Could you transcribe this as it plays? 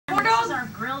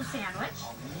grilled sandwich.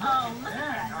 Oh, look at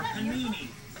that. Our panini.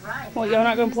 Right. Well, y'all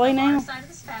not gonna play now? Side of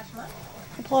the spatula.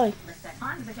 Play.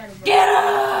 Get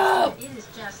up! It is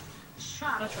just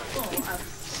chock full of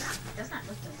stuff. Doesn't that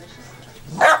look delicious?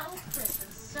 So crisp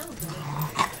and so delicious.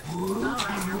 All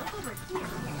right, now look over here.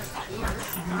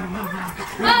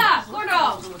 Ah, corn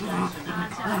dog! Look at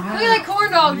that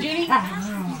corn dog, Jenny.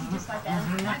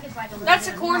 That's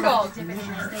a corn dog. And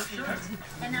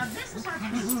now this is our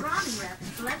pastrami wrap.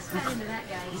 Let's cut into that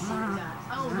guy and see what we got.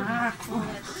 Oh, look at that.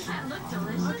 Doesn't that look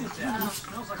delicious? It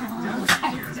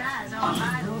does. Oh,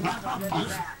 I love a good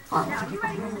wrap. Now, you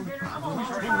ready for some dinner? Oh,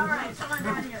 all right. Come on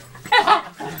down here.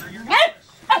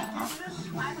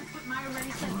 I would put my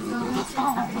ready set to go to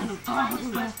this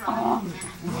finest restaurant. All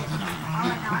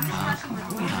right, now I'm just rushing with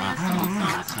a little bit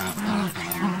of sauce.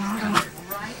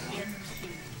 Right in the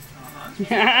cheese.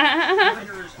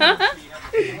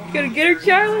 Gonna get her,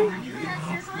 Charlie?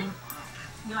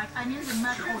 You like onions and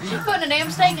mushrooms? She's putting a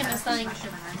damn steak in this thing.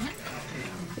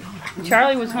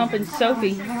 Charlie was humping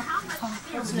Sophie.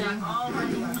 What's his name? Oh,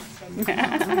 it does.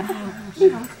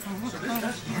 Now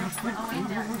let's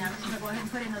go ahead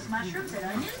and put in those mushrooms and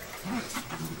onions.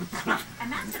 And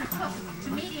that's going to cook to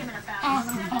medium in about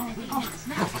 7 to 8 minutes.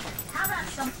 Now, how about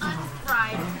some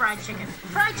unfried fried chicken?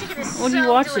 Fried chicken is What are you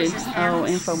so watching? delicious and Oh,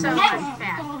 so infomercial.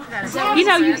 fat. You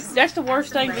know, that's the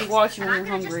worst thing to be watching when you're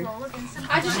hungry.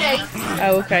 I just ate.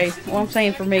 Oh, okay. Well, I'm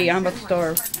saying for me, I'm about to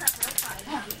starve.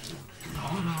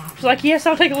 She's like, yes,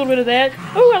 I'll take a little bit of that.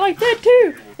 Oh, I like that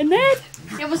too. And that.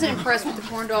 I wasn't impressed with the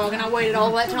corn dog, and I waited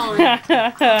all that time.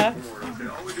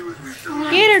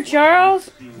 Get her,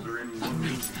 Charles.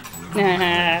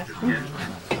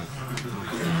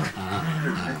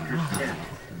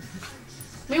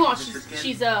 Meanwhile,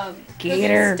 she's Get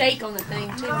her. steak on the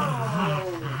thing too.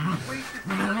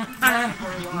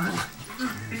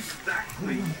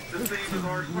 Exactly the same as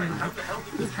ours. How the hell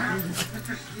did this happen?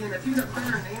 Mr. Skin, if you have a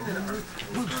better name than her.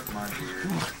 Look, my dear.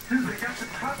 Dude, they got the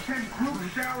top 10 group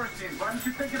shower scenes. Why didn't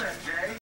you think of that, Jay?